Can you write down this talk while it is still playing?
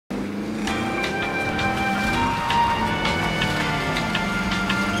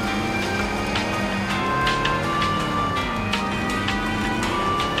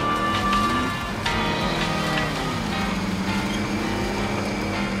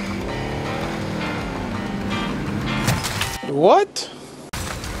What?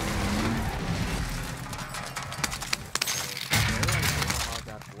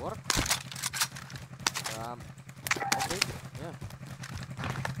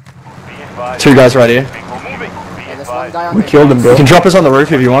 Two guys right here. We killed him, bro. You can drop us on the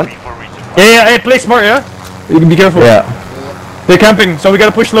roof if you want. Yeah, hey, play smart, yeah? You can be careful. Yeah. They're camping, so we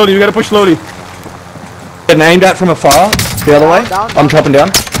gotta push slowly, Getting aimed at from afar, the other way. I'm dropping down.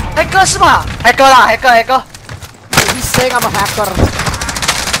 Hacker semua. Hacker lah, hacker. He's saying I'm a hacker.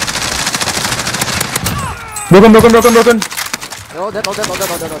 Broken. No, dead.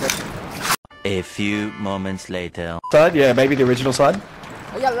 A few moments later. Side, yeah, maybe the original side.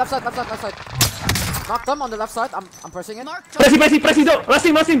 Oh, yeah, left side. Knocked them on the left side. I'm pressing it. Presido, last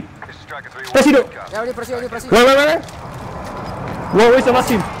team. Presido. Yeah, already pressing. Where? Where's the last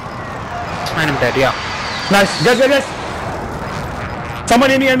team? I'm dead, yeah. Nice, guys.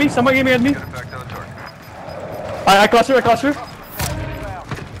 Someone aiming at me. I cluster.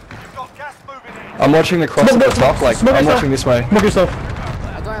 I'm watching the cross at the top, like, I'm watching this way. Smoke yourself. I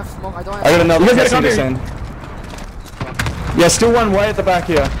don't have smoke. I I got another You guys person gotta this come end. Yeah, still one way at the back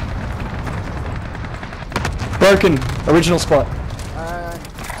here. Broken, original spot.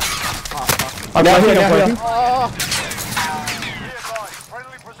 I'm Now flanking. here.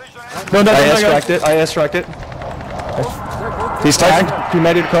 No, I air struck it. He's tagged, he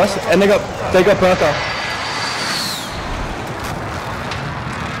made it across, and they got Bertha.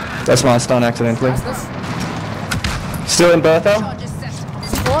 That's my stun accidentally. Still in Bertha.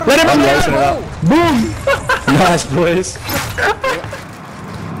 Let him I'm out. lacing it up. Boom. Nice, boys.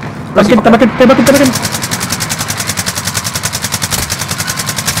 Tembakin.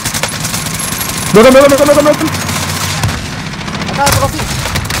 Broken. I got a trophy.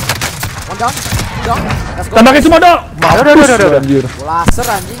 One down. Let's go. Tembakin semua dong. Udah. Laser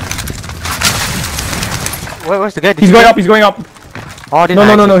anjing. Where's the guy? He's going up. Oh,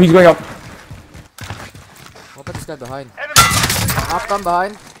 No, he's going up. Open this guy behind. Knocked him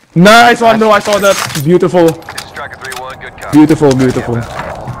behind. Nice one, though. I saw that. Beautiful.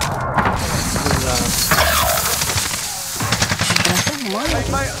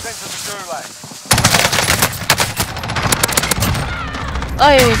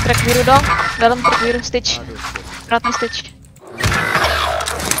 Oi, truk biru dong. Dalam truk biru stage. Rata stage.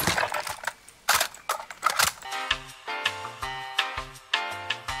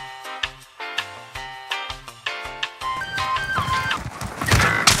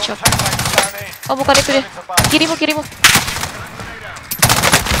 Cok. Oh, bukan itu dia. Kirimu.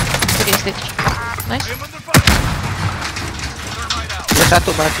 Itu dia stage. Nice. Ada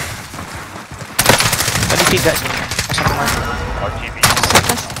satu berarti. Tadi 3 sih. Satu mati.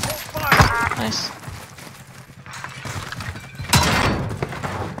 Atas. Nice.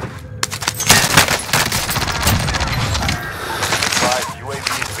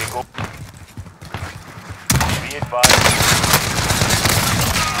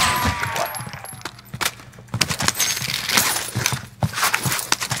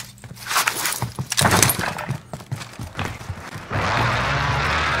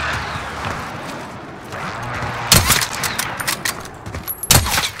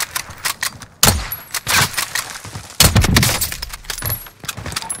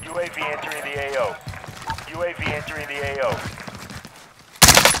 UAV entering the AO. UAV entering the AO.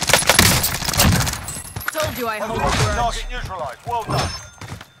 Told you I hold a grudge. Target neutralized. Well done.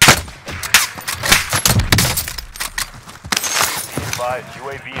 Be advised,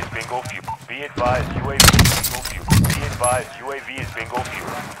 UAV is bingo fuel. Be advised, UAV is bingo fuel. Be advised, UAV is bingo fuel.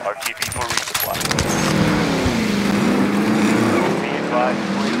 RTB for resupply. Be advised,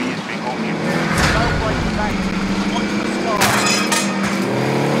 UAV is bingo fuel. Don't break back. Watch the sky.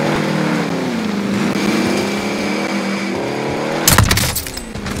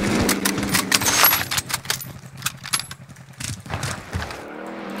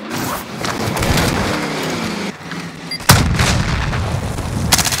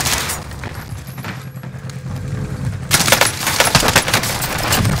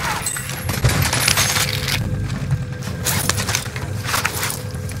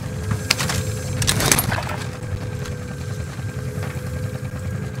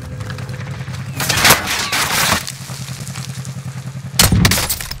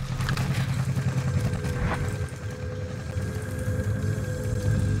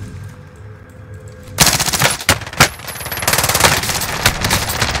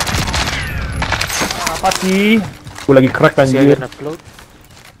 Apa sih? Gue lagi crack anjir.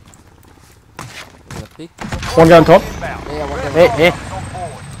 One guy on top.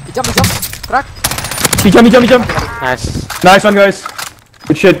 Jump. Crack. Hijam. Nice. Nice one guys.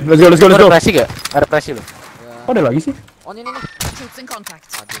 Good shit. Let's go. Ada presi gak? Ada presi loh. Oh, ada lagi sih. On ini nih. Troops in contact.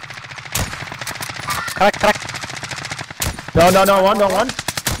 Aduh. Crack. Down one.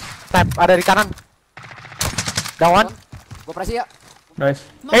 Tap, ada di kanan. Down. Gua presi ya. Nice.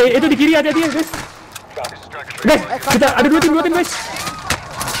 Itu di kiri hati-hati ya guys. Guys, kita ada dua tim guys.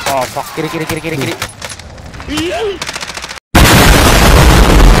 Oh fuck, kiri.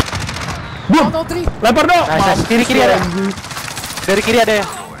 Boom. 103. Lempar dong. Nice. Kiri ada. Dari kiri ada ya.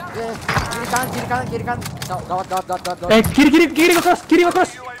 Kiri kanan. Gawat. Kiri ke cross.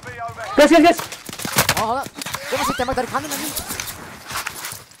 Guys. Oh, hold on. Gua masih tembak dari kanan anjing.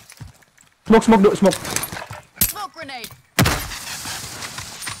 Smoke. Smoke grenade.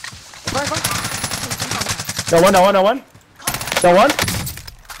 Bang. Down one.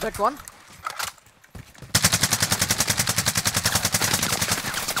 Break one.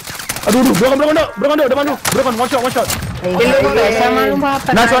 Aduh, belakang one shot.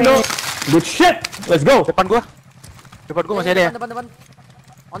 Nice one, do. Good shit. Let's go. Depan gua masih ada ya. Depan.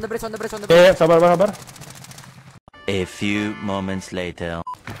 On the bridge. Sabar. A few moments later.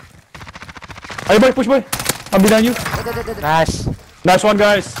 Ayo boy, push boy. I'm behind you. Nice. Nice one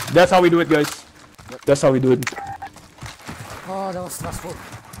guys. That's how we do it guys. Oh, that was stressful.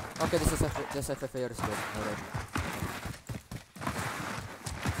 Okay, this is FFA is good. Alright.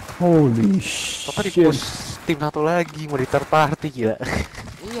 Holy Papa di shit. push tim satu lagi mau di third party gila.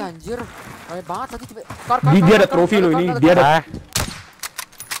 Iya anjir. Kayak banget tadi tiba. Dia ada trofi loh ini. Dia ada.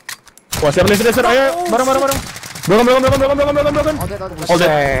 Wah, siap laser. Ayo, bareng. Belakang. All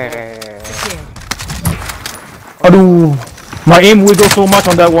dead. Aduh. My aim will go so much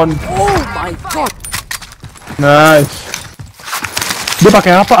on that one. Oh my god. Nice. Dia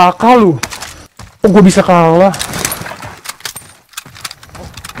pakai apa? Akal lu. Oh, gue bisa kalah.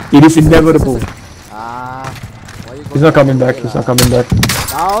 It is inevitable. He's not coming back.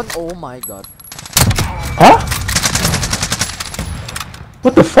 Down. Oh my god. Hah?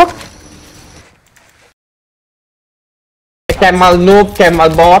 What the fuck? Camel noob, camel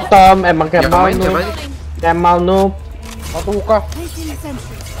bottom, emang camel noob. Satu buka.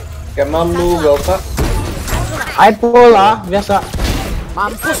 Camel noob, gak usah. I pull lah, biasa.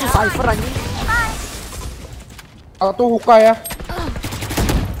 Mampus lu Cypher anjing. Satu buka ya.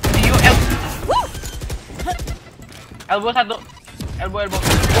 Elbow satu. Elbow.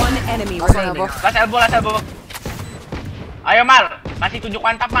 One enemy remaining. Last elbow. Ayo Mal, kasih tunjuk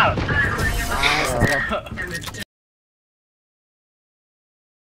mantap Mal.